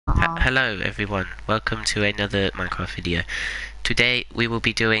Hello everyone, welcome to another Minecraft video. Today we will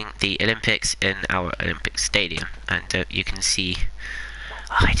be doing the Olympics in our Olympic Stadium, and you can see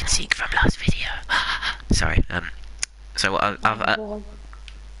hide and seek from last video. Sorry. So You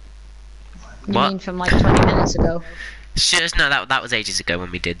what? mean from like 20 minutes ago? Sure, no, that was ages ago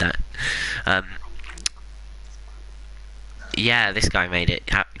when we did that. Yeah, this guy made it.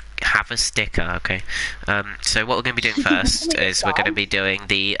 Have a sticker, okay. So what we're going to be doing first is we're going to be doing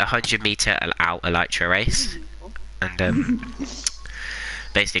the 100-meter elytra race, and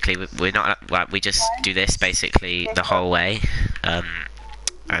basically we're not we just do this basically the whole way, and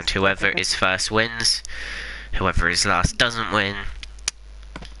whoever is first wins, whoever is last doesn't win,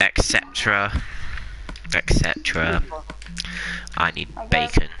 etc. etc. I need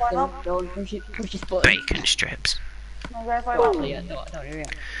bacon. Bacon strips. Right,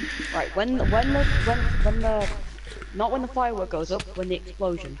 when the not when the firework goes up, when the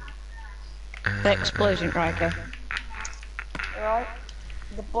explosion. The explosion, right, okay. Right,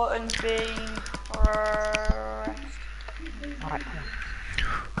 the button's being pressed. Alright.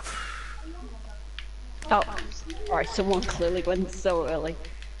 Oh, alright, someone clearly went so early.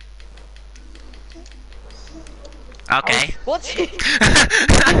 Okay. What?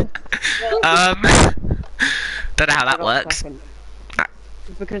 Don't know how that works.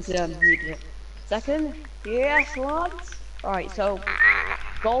 Because you did it. Second? Yes, lads. Right, so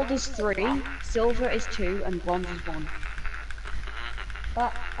gold is 3, silver is 2, and bronze is 1.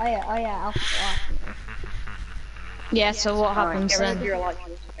 Oh yeah, Yeah, so what happens Get rid of then? your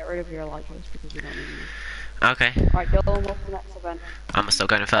elytras. Get rid of your elytras because we don't need them. Okay. Alright, Dylan, what's the next event? I'm still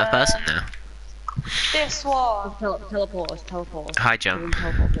going in first person now. this one. Teleporters. High jump.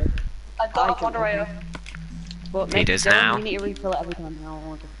 Teleporters. I got a moderator. But He does Dylan, now. You need to refill it every time.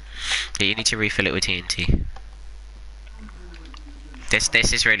 Yeah, you need to refill it with TNT.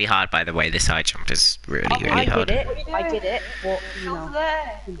 This is really hard, by the way. This high jump is really hard. I did it, but you Over know.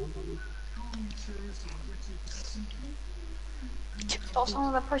 there. Stop some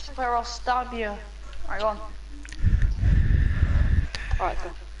of the pressure player, I'll stab you. Alright, go on. Alright,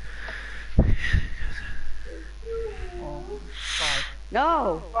 go.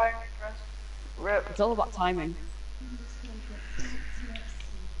 No! Rip. It's all about timing.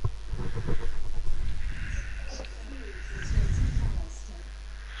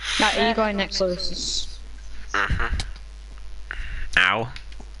 Right, are you going next, Lewis? Ow.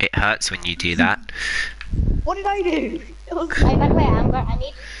 It hurts when you do that. What did I do? By the way, Amber, I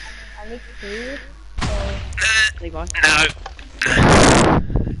need food. Levi. No.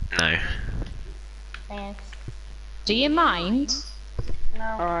 No. Thanks. Do you mind? No.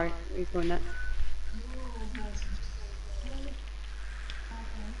 Alright, who's going next?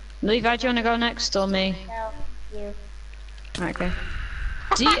 Levi, do you want to go next or me? No, you. Right, okay.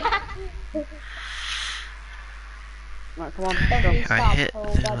 Do you... Right, come on. Don't Go. be I soft, hit so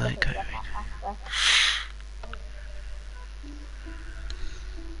the that's mic it. over.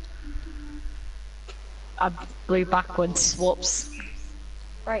 I blew backwards. Whoops.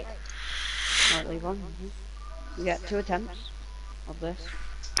 Right. Alright, Levi. You get 2 attempts of this.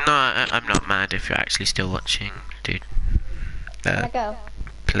 No, I'm not mad if you're actually still watching, dude. Wanna go?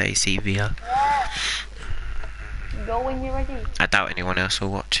 Play CVR. Go when you're ready. I doubt anyone else will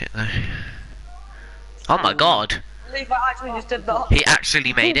watch it though. Oh my god! Levi actually just did that. He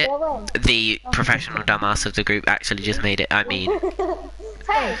actually made it. Go in. The professional dumbass of the group actually just made it. I mean,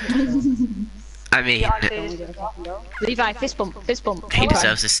 Hey! He actually just did that. Levi, fist bump, fist bump. he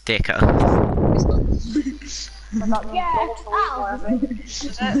deserves a sticker. Yeah! Ow!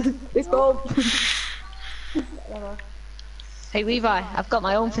 Fist bump. Hey Levi, I've got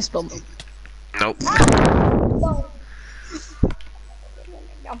my own fist bump. Nope.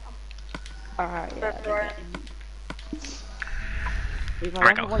 Alright, yeah. Levi,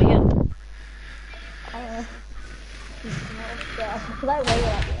 Right, I go. want to Cause I waited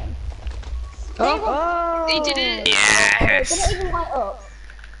at the end. Oh, he did it. Did Yes. it even light up?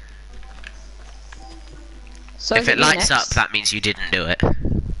 So If is it me lights up, next? that means you didn't do it. Oh,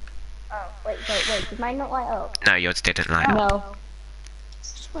 wait, did mine not light up? No, yours didn't light up. No.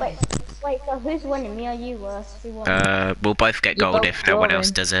 Wait, so who's winning, me or you, Worse? Who won? We'll both get You gold both if no one go else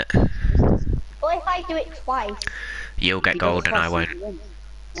in. does it. Well, if I do it twice, You'll get gold and I won't. win.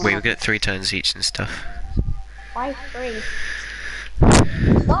 We'll get 3 turns each and stuff. why 3?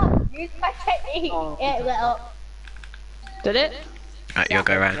 Stop! Use my technique! Oh. Yeah, it lit up. Did it? Right, you'll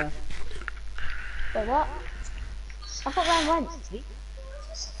go round. Wait, what? I thought round went.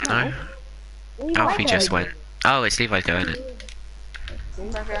 No? Alfie just went. Oh, it's Levi's going it.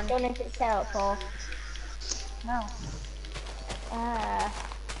 Don't know if it's set up or... No.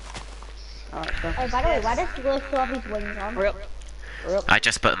 go. Hey, by the way, why does Lewis still have his wings on? Hurry up. Hurry up. I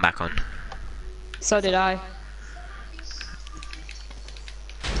just put them back on. So did I.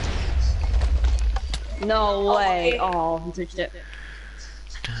 No way. Oh, he touched it.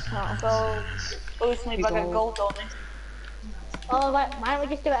 So, Lewis needs like a gold on it. Oh, why don't we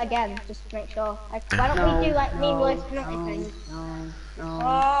just do it again, just to make sure? Like, why don't we do like me and Lewis penalty things? No.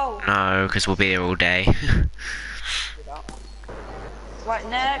 Oh, No, because we'll be here all day. right,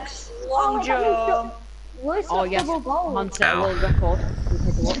 next. Long Oh, jump. Lewis Oh, got yes. double goals. Hunter Ow. world record. Can you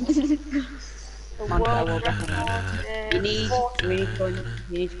take a look? The Hunter world world record. record You is need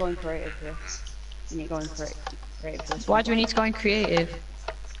 40. to go in creative here. You need to go in creative for this Why one. do we need to go in creative?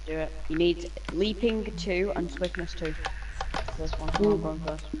 Do it. You need leaping 2 and swiftness 2. This one. Come on, go on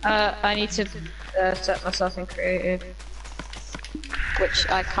first. I need to set myself in creative. Which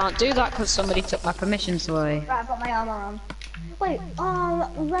I can't do that because somebody took my permissions away. Right, I've got my armor on. Wait, oh,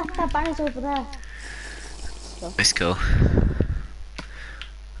 we left our banners over there. It's cool.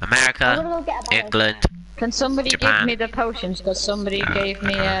 I'm America, gonna go get a banner. England. Can somebody Japan. give me the potions? Because somebody gave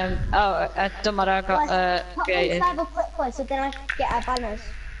me don't matter, I got Put me creative. inside the quick place so then I can get our banners.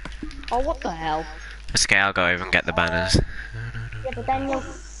 Oh, what the hell? Okay, I'll go over and get the banners. Yeah, but then you'll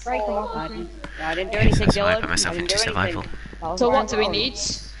break them off. I didn't do anything, That's why I Dylan. put myself I didn't into do anything. survival. That was So my what do we fault. need?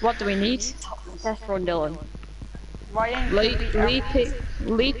 What do we need? Test run, Dylan. Ryan,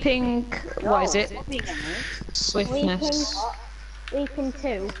 Leaping, what is it? Leaping, Swiftness. leaping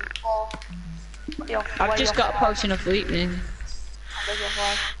 2. I've just got a potion of leaping.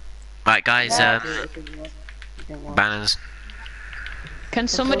 Right, guys, banners. Can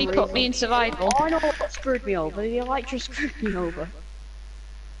somebody put me in survival? Oh, I know what screwed me over. The Elytra screwed me over.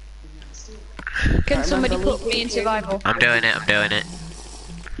 Can somebody put me in survival? I'm doing it, I'm doing it.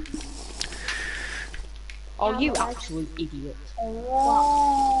 Oh, you absolute idiot.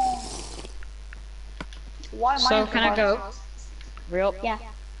 Why am I So in can I survival? go? Hurry up. Yeah.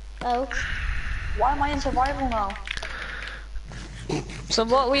 Oh. Why am I in survival now? So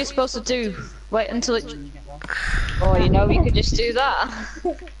what were you supposed to do? Wait until it... Oh, you know, you could just do that.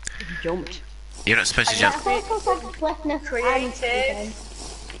 Jumped. You're not supposed to I jump. thought it was like swiftness and Creative.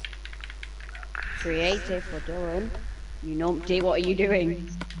 Creative for Dylan. You numpty, what are you doing?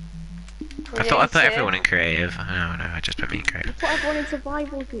 I thought I put Creative. everyone in creative. No, I just put me in creative. Put everyone in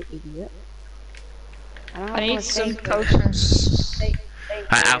survival, you idiot. I need some potions.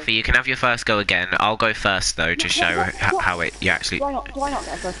 Right, Alfie, you can have your first go again. I'll go first though, to show how it you actually. Do I not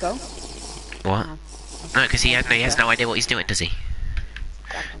get a first go? What? No, because he has no idea what he's doing, does he?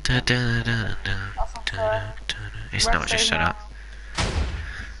 It's not, just shut up.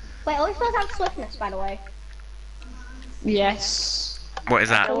 Wait, are we supposed to have swiftness, by the way? Yes. What is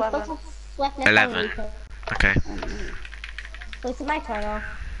that? Are we supposed to have swiftness 11. and leaping? Okay. So it's my turn now.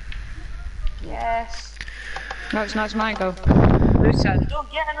 Yes. No, it's not, it's mine go. Louis said.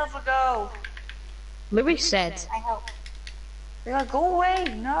 Don't get another go. Louis said. I help. Yeah, go away.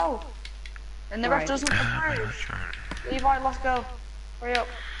 No. And the rest Right. doesn't approve. Levi, let's go. Hurry up.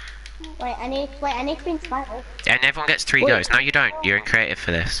 Wait, I need to be in survival. And everyone gets 3 Wait. goes. No, you don't. You're in creative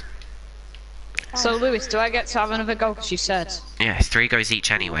for this. So Louis, do I get to have another go? Because you said. Yeah, it's 3 goes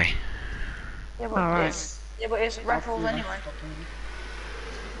each anyway. Yeah, but Alright. it's raffles anyway.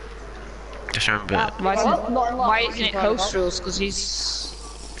 Just remember. Why isn't it host rules? Because he's...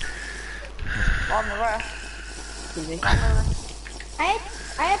 On the ref. Easy.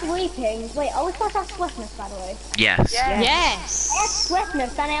 I had leaping. Wait, are we supposed to have swiftness, by the way? Yes. Yeah. I had Yes!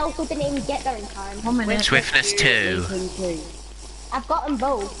 swiftness, and I also didn't even get there in time. 1 minute. Swiftness 2. I've got them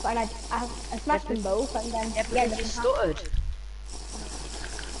both, and I smashed them both, and then yeah, You stuttered.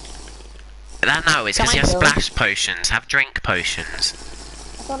 No, it's because you have Kind of. splash potions. Have drink potions.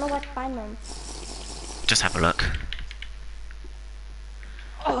 I don't know where to find them. Just have a look.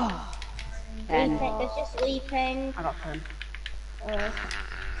 And Leaping, there's just leaping. I got 10.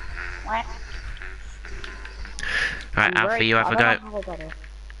 What? Right, Alfie, you have a go.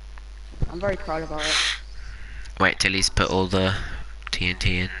 I'm very proud about it. Wait till he's put all the TNT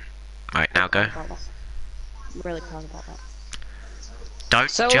in. Right, now go. I'm really proud about that. Don't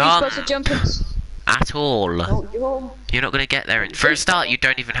So are we jump supposed to jump in? at all. Don't you? You're not going to get there. For a start, you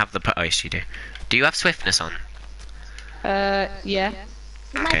don't even have the... Oh, yes, you do. Do you have swiftness on? Yeah.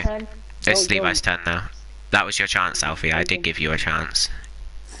 It's my Okay. turn. It's Don't Levi's turn now. That was your chance, Alfie. I did give you a chance.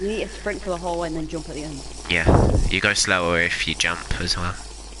 You need to sprint for the whole way and then jump at the end. Yeah. You go slower if you jump as well.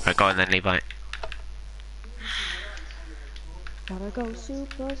 Right, go on then, Levi. Gotta go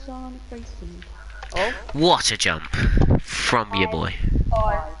supersonic racing. What a jump from your boy.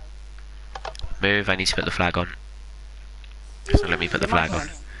 Move, I need to put the flag on. It's not let me put the flag on.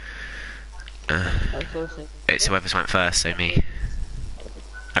 Let's go see. It's whoever's went first, so me.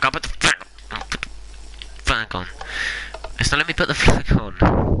 I can't put the flag on. It's not letting me put the flag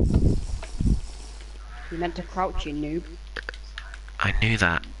on. You meant to crouch, you noob. I knew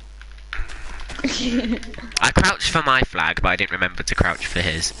that. I crouched for my flag, but I didn't remember to crouch for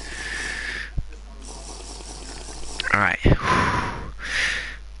his. Alright.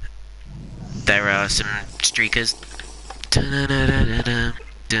 There are some streakers.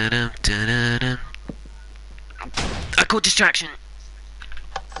 I caught distraction.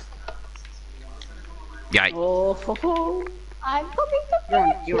 Yikes. Oh, ho, ho. I'm coming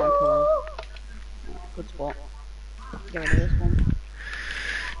to You're on cool. Good spot. Get rid of this one.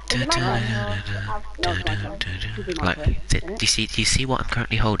 Is it my turn? No, it's my turn. Should be my Like, turn. do you see what I'm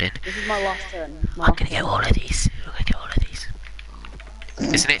currently holding? This is my last turn. I'm gonna get all of these. I'm gonna get all of these.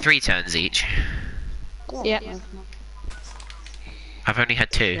 Isn't it 3 turns each? Yeah. I've only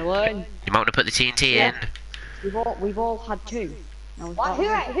had 2. Dylan, You might want to put the TNT in. we've all had 2. Now we've What?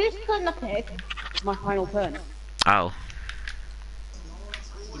 got Who's killing the pig? my final turn. Oh.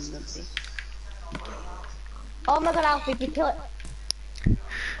 Oh my god, Alfie, you kill it.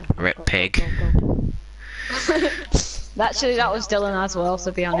 Rip pig. Actually, that was Dylan as well,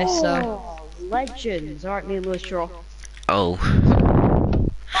 to be honest. So, Oh, legends. Alright, me and Lewis draw. Oh.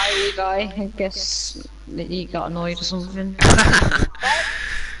 bye, Levi. I guess that you got annoyed or something.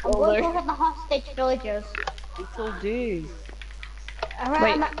 I'm going to look at the hostage villagers. We still do. Alright,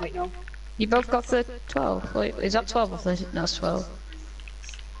 Wait. I'm at- Wait, no. You both got the 12. Wait, is that 12 or 13? No, it's 12.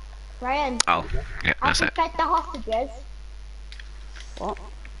 Ryan, Oh. Yeah, I that's it. fed the hostages. What?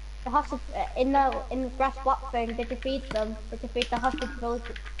 The hostage in the grass block thing. Did you feed them? Did you feed the hostage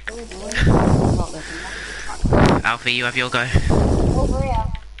villagers? About this. Alfie, you have your go. Over here.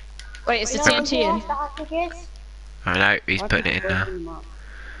 Wait, is the You know TNT in? where the hostages? I know, he's Why putting it keep in now. breaking them up?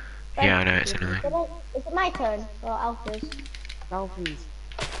 Yeah, I know, it's annoying. Is it my turn or Alfie's? Selfies.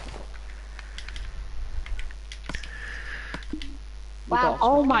 Wow.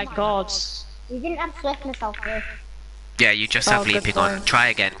 Oh my god. You didn't have swiftness, Alfie. Yeah, you just Oh, have good leaping on. point. Try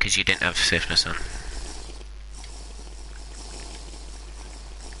again, because you didn't have swiftness on.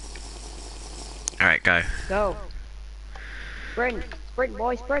 Alright, go. Go. Sprint. Sprint,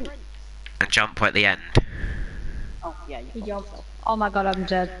 boy, sprint. And jump at the end. Oh, yeah, you He jumped. Oh my god, I'm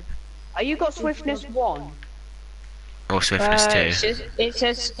dead. Are you got swiftness 1? Or swiftness 2.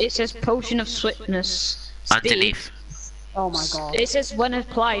 It says potion of swiftness. Speed. Underneath. Oh my god. It says when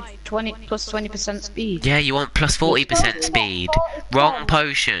applied, 20% speed. Yeah, you want plus 40% speed. Wrong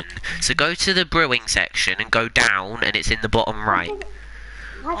potion. So go to the brewing section and go down, and it's in the bottom right.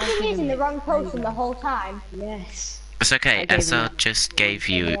 I've been using the wrong potion the whole time. Yes. It's okay, I gave him Essa that. just gave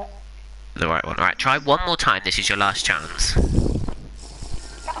you the right one. Alright, try one more time. This is your last chance.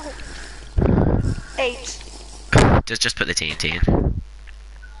 8. Just put the TNT in.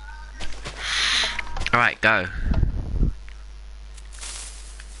 Alright, go.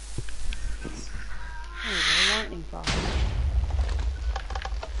 Oh, the lightning fast.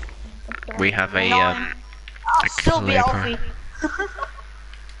 We have a I'll still be Clipper. Alfie.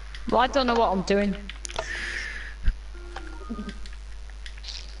 Well, I don't know what I'm doing. do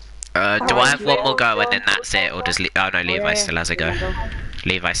I Alright, have one more go Leo, and then that's it, or does oh no, Levi still has a go. Yeah.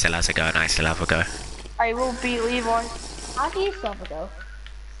 Levi still has a go and I still have a go. I will beat Levi. How do you still have a go?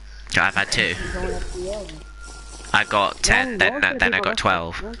 I've had 2. He's going up the hill. I got 10, No, then no one's then I gonna got beat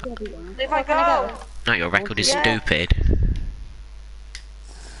 12. No one's gonna beat him. Levi, Can I go! No, your record is Yeah. stupid.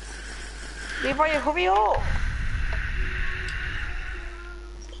 Levi, hurry up!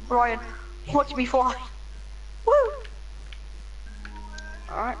 Ryan, watch me fly. Woo!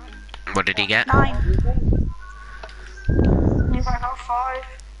 Alright. What did he get? 9. Levi, got 5.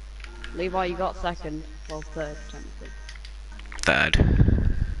 Levi, you got second. Well, third, technically. 3rd.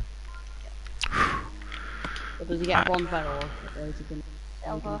 But does he get Alright. bronze medal? Or is he gonna...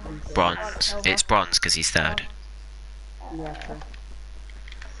 Silver. Bronze. It's bronze because he's 3rd. Yeah, true.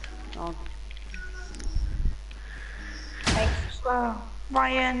 Oh, So,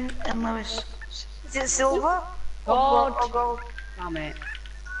 Ryan and Lewis. Is it silver? Gold. Or gold? damn it.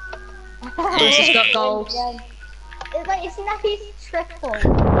 This has got gold. It's like, isn't that his triple? It's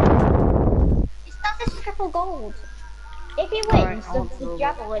not his triple gold. If he wins the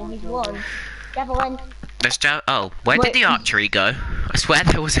javelin, he's won. Javelin. There's oh, where did the archery go? I swear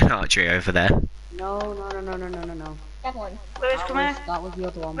there was an archery over there. No. Javelin. Lewis, come here. That was the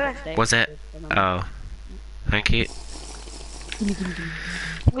other one. Where? but they- Was it? Oh. Thank you.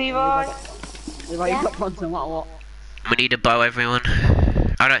 Levi. Levi, you got bronze no matter what. We need a bow, everyone.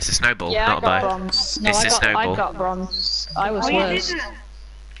 Oh no, it's a snowball, Yeah, not I a got bow. bronze. No, It's a I snowball. got bronze. I was Oh, you worse. didn't.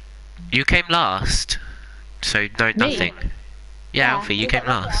 You came last, so no, nothing. Yeah, Alfie, you came get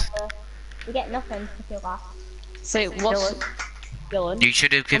nothing last. after. You get nothing if you're last. So what's... Dylan, You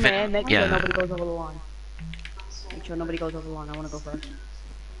should have come here, given. make sure Yeah. nobody goes over the line. Make sure nobody goes over the line, I wanna go first.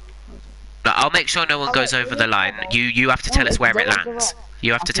 No, I'll make sure no one goes over the line. You have to tell us where it lands.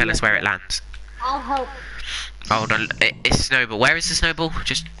 You have to tell us where it lands. I'll help. Hold on, it's snowball. Where is the snowball?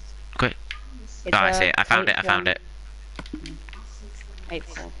 Just quick. It's, Oh, I see it. I found it. I found it.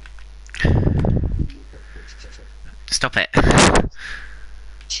 8-4. Stop it.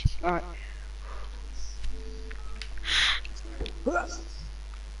 Alright.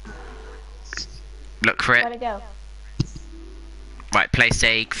 Look for Where'd it. it go? Right, place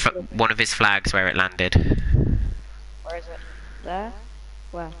one of his flags where it landed. Where is it? There?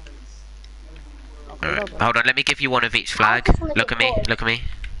 Where? Okay, Alright, over. hold on. Let me give you one of each flag. Look at me. Look at me.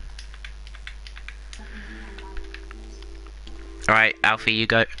 Alright, Alfie, you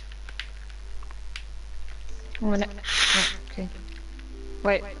go. 1 minute. Oh, okay.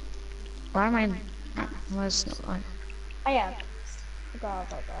 Wait. Why am I... Where's not like... Oh yeah. Forgot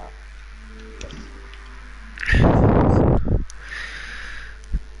about that.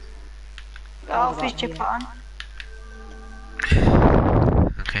 Alfie's Japan.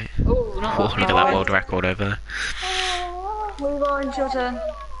 Okay. Oh, not Oh, look at that world record over there. Move on, it's your turn.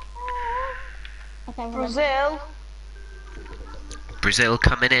 Okay, Brazil. Brazil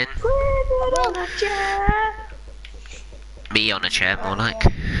coming in. Me on a chair, more like.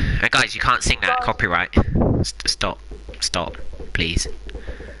 Guys, you can't sing that. Copyright. Stop. Stop. Please.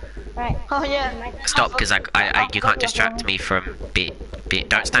 Right. Oh yeah. Stop, because you can't distract me from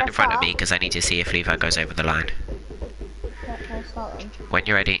don't stand in front of me, because I need to see if Levi goes over the line. When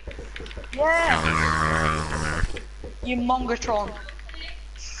you're ready. Yeah. You Mongatron.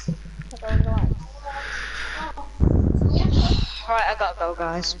 Alright, I gotta go,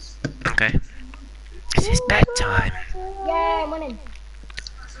 guys. Okay. This is bedtime. Yeah, I'm winning.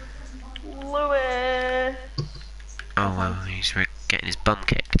 Louis. Oh well, he's getting his bum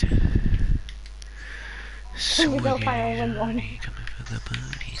kicked. We go finally win one.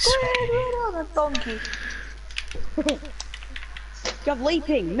 On a donkey. You have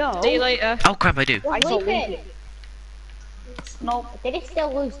leaping, no. See you later. Oh crap, I do. I saw leaping. Nope. Did he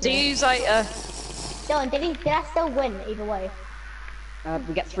still lose? See you later. Dylan, did I still win either way?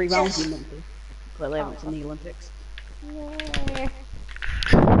 We get 3 rounds in Olympics. Clearly I haven't in the Olympics. Yeah.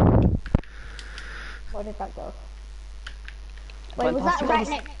 Where did that go? Wait, Went was past that the right goals.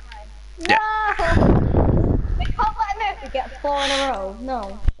 next time? Yeah. No! We can't let Murphy get 4 in a row.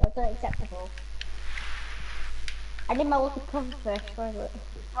 No, that's unacceptable. I did my lucky cover first, where is it?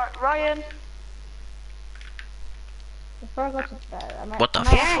 Right, Ryan. Before I go to bed, I might... What the I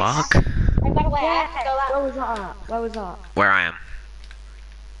might- fuck? I gotta wait, I have to go Where out. was that at? Where was that? Where I am.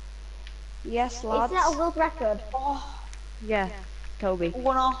 Yes, lads. Isn't that a world record? Yeah, Toby.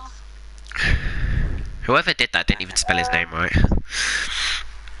 1 off. Whoever did that didn't even spell his name right.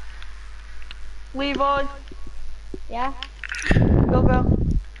 Levi. Yeah? Go.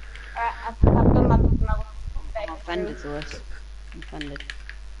 Alright, I've done my I'm offended to this. I'm offended.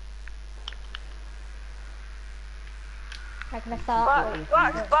 How can I start?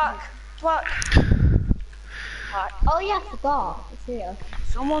 Back. Oh yeah, I forgot. It's here.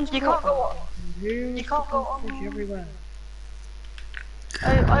 Someone's You can't go on. You can't go on. everywhere.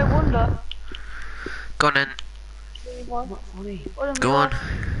 I wonder. Go on then. Not funny. Go on. Wait,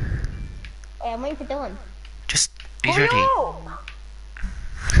 I'm waiting for Dylan. Just, he's ready.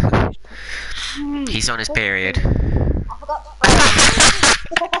 He's on his period. I forgot to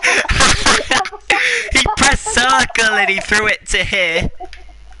He pressed circle and he threw it to here.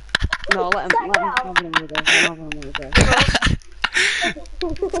 No, let him have another go. Let him have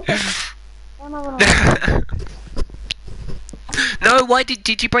another go. No, why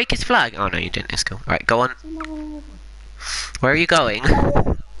did you break his flag? Oh no, you didn't. Let's go. Alright, go on. Where are you going?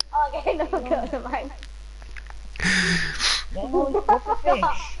 Oh, okay, no, never mind. What's a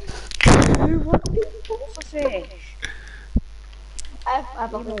fish?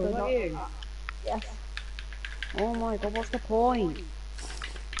 I've What are you? Yes. Oh my god, what's the point?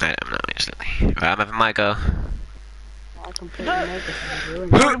 I don't know, actually. Right, I'm having my go. I completely made this and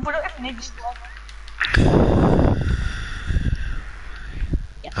ruined We it. don't even need this one.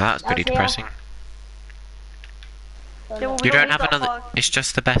 Oh, that was pretty Okay, depressing. Yeah, You don't have need that another. flag. It's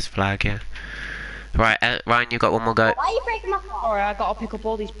just the best flag, yeah. Right, Ryan, you got one more go. Why are you breaking my flag? Alright, I gotta pick up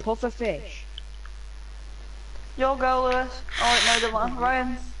all these puffer fish. Your go, Lewis. Oh wait, no, the one.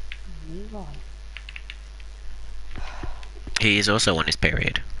 Ryan. Levi. He is also on his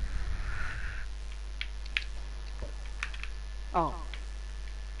period. Oh.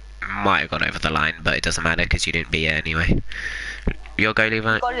 might have gone over the line, but it doesn't matter because you didn't be here anyway. You'll go,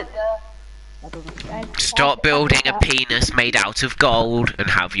 Levi. Got it there. That doesn't. Stop building a penis made out of gold and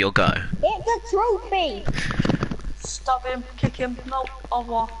have your go. It's a trophy. Stab him, kick him. No,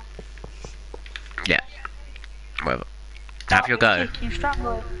 over. Yeah. Well, have your go. Kick him,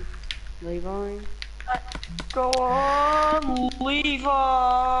 strangle him. Levi. Go on,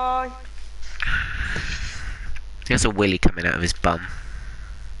 Levi. There's a willy coming out of his bum.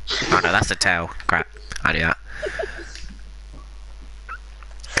 Oh no, that's a tail. Crap. I knew that.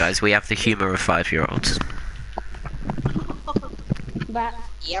 Guys, we have the humour of 5-year-olds. But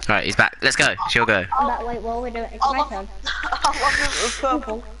Alright, he's back. Let's go. She'll go. but wait, what are we doing? It's my turn. I love him with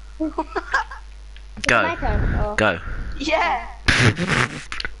purple. It's my Go. turn. Oh. Go. Yeah.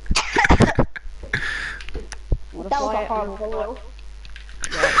 What That was a if horrible. That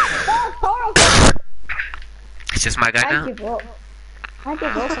was horrible. It's just my go I now. give up. I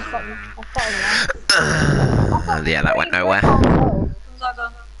give up. I've got Yeah, that went nowhere. gold.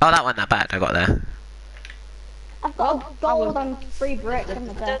 Oh, that wasn't that bad. I got there. I've got gold and 3 bricks in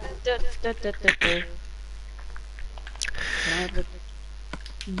the deck.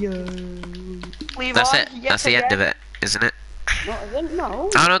 Levi, That's it. yes That's the end again. of it, isn't it? No.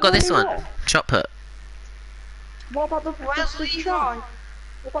 Oh, no, I got this no, one. no. Shot put. What about the Where's the Levi? track?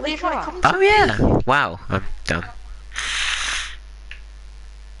 What about the Levi, track? come Oh, yeah. Wow, I'm done.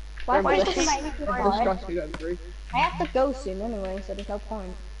 Why Remember is this? it like Stress. I have to go soon anyway, so there's no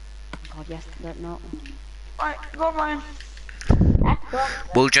point. God, yes, no. Right, go Ryan. I have to go.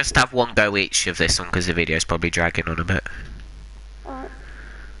 We'll just have one go each of this one because the video's probably dragging on a bit. Alright.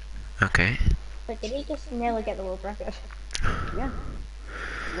 Okay. But did he just nearly get the world record? Yeah.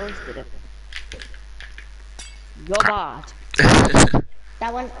 Rose did it. You're bad.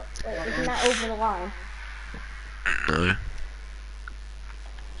 That one, wait, isn't that over the line? No.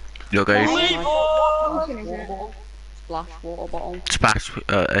 You'll go What potion is it? Splash water bottle. splash,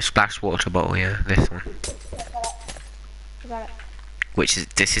 a splash water bottle, yeah, this one. I got it. Which is,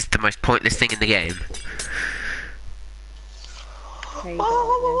 this is the most pointless thing in the game. Okay, you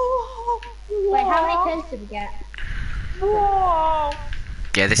got Wait, how many turns did we get? Whoa.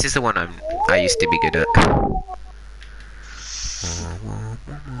 Yeah, this is the one I used to be good at.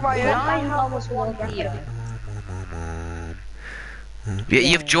 Ryan, I Mine's have almost world record. Yeah,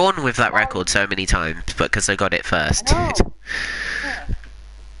 you've drawn with that record so many times, but because I got it first. No.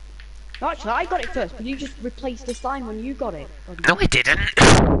 No, actually, I got it first, but you just replaced the sign when you got it. No, I didn't.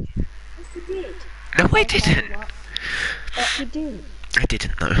 Yes, you did. No, I didn't. Yes, you did. I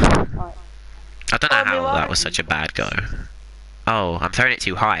didn't though. Right. I don't know how that was such a bad go. Oh, I'm throwing it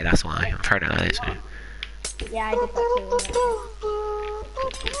too high, that's why. I'm throwing it like this. Yeah, I did that too.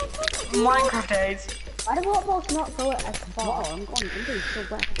 Minecraft days. Why did what balls not go as far? I'm doing so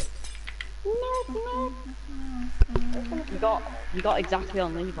well. You got exactly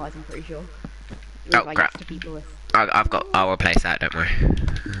on Levi's, I'm pretty sure. Oh, Levi crap. used to people with. I'll replace that, don't worry.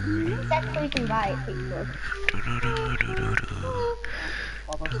 Exactly, you can buy it, people.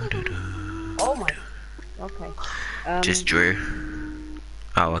 Oh my. Okay. Just drew.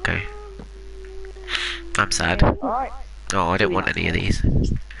 Oh, okay. I'm sad. Alright. Oh, I didn't want any of these.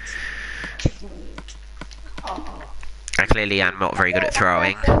 I clearly am not very good at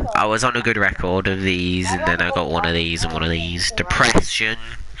throwing. I was on a good record of these, and then I got one of these and one of these. Depression.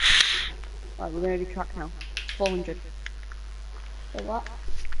 Right, we're gonna do track now. 400. Wait, what?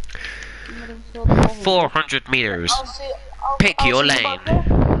 400 meters. I'll see. Pick your lane.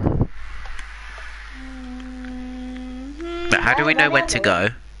 But how do we know when to go?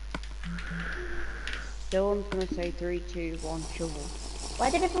 Dylan's gonna say 3, 2, 1, shovel. Why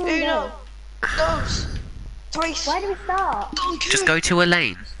did everyone Uno, go? dos, tres. Why did we start? Just go to a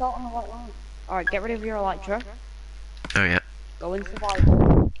lane. Start on the right line. Alright, get rid of your Elytra. Oh yeah, Go in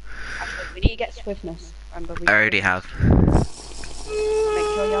survival. Actually, we need to get swiftness. Remember, we I already have. make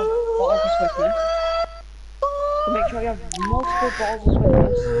sure you have bottles of swiftness. So make sure you have multiple bottles of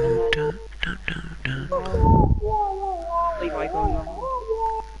swiftness. And then Levi going on.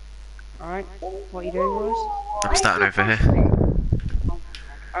 Alright, what are you doing, Rose? I'm starting over here.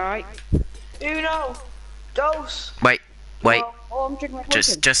 Alright. Uno, dos, Wait. Oh, I'm drinking my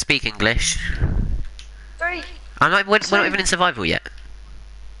potion. Just speak English. three. We're not even in survival yet.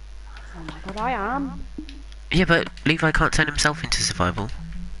 Oh my god, I am. Yeah, but Levi can't turn himself into survival.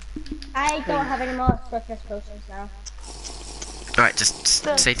 I don't have any more swiftness potions now. Alright, just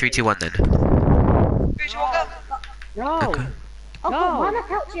say 3, 2, 1 then. Three, two, one, go. No. Okay. Oh, No. but why am I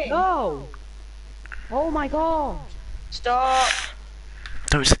couching? No. Oh my god. Stop.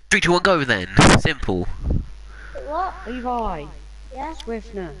 Don't 3, 2, 1 go then. Simple. Wait, what? Levi. Yeah?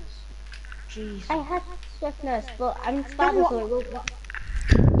 Swiftness. Jeez. I had swiftness, but I'm starting so it won't work.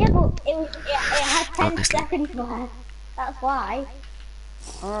 Yeah, but it had 10 Honestly. seconds left. That's why.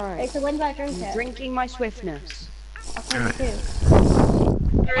 Alright. It's a win by drink it. Drinking my swiftness. Okay, me too.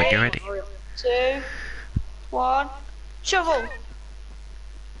 When you're ready. 2, 1, shovel.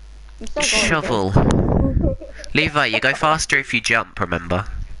 I'm still going. Shovel. Levi, you go faster if you jump, remember?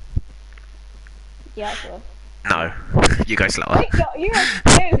 Yeah, sure. No. You go slower. Wait, you're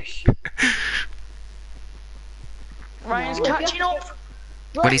a douche. Ryan's catching up.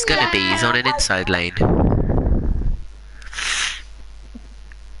 Well, he's gonna be. He's on an inside lane.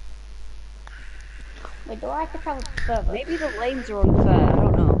 Wait, do I have to travel further? Maybe the lanes are unfair, I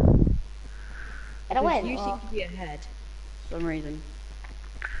don't know. I don't Because win. you seem to be ahead for some reason.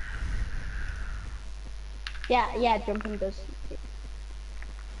 Yeah, jumping does.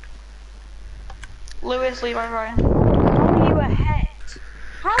 Lewis, Levi, Ryan. How are you ahead?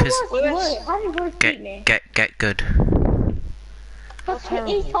 How 'Cause- how did Lewis beat me? Get good. Because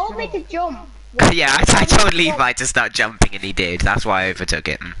he told me to jump. Yeah, I told Levi to start jumping and he did. That's why I overtook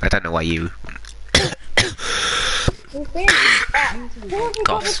him. I don't know why you. He's been that.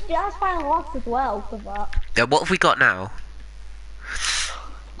 Gosh. That's why I lost as well for that. What have we got now?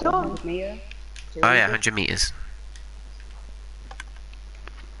 Mia? Oh yeah, 100 meters.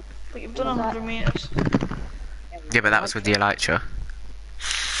 But you've done 100 meters. Yeah, but that was with the Elytra.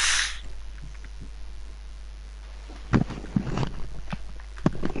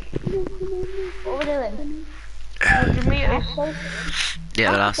 What are we doing? 100 meters.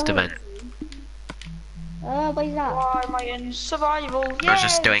 Yeah, the last event. What is that? Why am I in survival? Yay! I was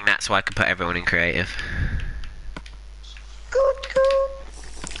just doing that so I could put everyone in creative. Good.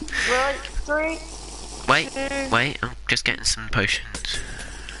 Right, 3. Wait, I'm just getting some potions.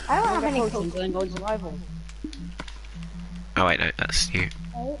 I don't have any Potions and then go into survival. Oh wait, no, that's you.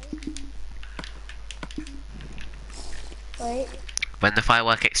 Wait. When the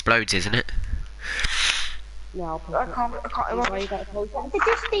firework explodes, isn't it? Yeah, I'll put I it. can't. Why you got a potion? They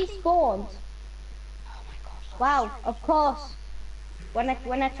just despawned. Wow, of course. When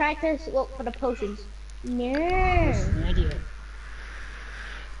I tried to look for the potions. No. An idiot.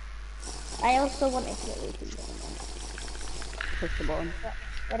 I also wanted to Push the button.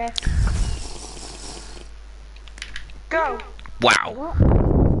 whatever. Go. Wow,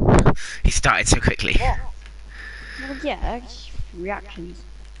 What? he started so quickly. Well, yeah, reactions.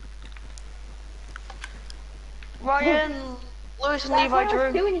 Ryan, Lewis, and Levi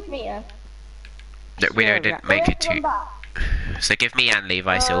drew. Doing meter. We didn't make it to. So give me and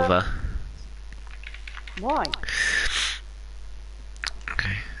Levi silver. Why?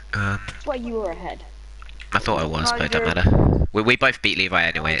 Okay. That's why you were ahead. I thought I was, No, but it don't you're- matter. We both beat Levi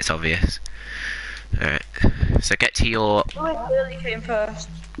anyway. It's obvious. Alright. So get to your. Lewis clearly came first.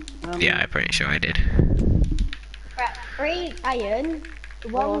 Yeah, I'm pretty sure I did. Right, 3 iron,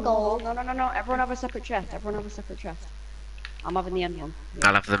 1 gold. No. Everyone have a separate chest. Everyone have a separate chest. I'm having the end one.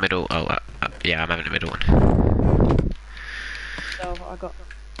 I'll have the middle. Oh, yeah, I'm having the middle one. So I got.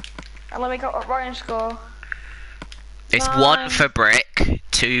 And let me get Ryan's score. It's 1 for brick,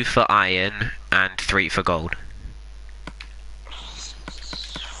 2 for iron, and 3 for gold.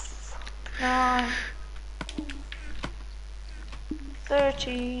 9,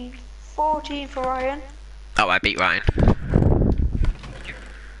 13, 14 for Ryan. Oh, I beat Ryan.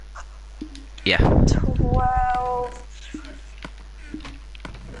 Yeah, 12.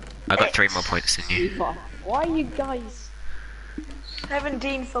 I got 3 more points than you. Why are you guys?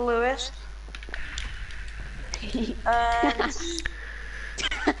 17 for Lewis. And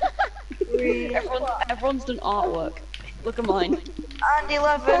Everyone's done artwork. Look at mine. and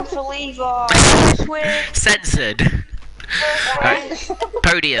 11 for Levi. Swift. Censored. Right.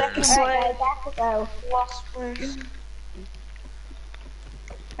 Podiums. Right, guys, I have to go. Lost place.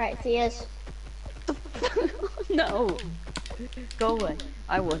 Right, cheers. No. Go away.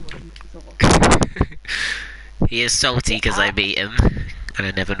 I won. He is salty because I beat him, and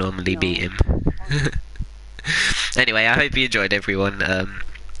I never normally beat him. Anyway, I hope you enjoyed, everyone. 3.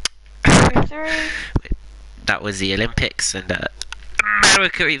 That was the Olympics, and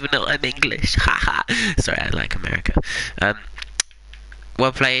America, even though I'm English. Haha. Sorry, I like America.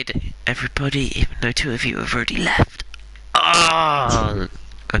 Well played, everybody, even though 2 of you have already left. Oh!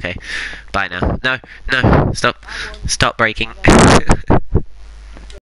 Okay, bye now. No, stop breaking.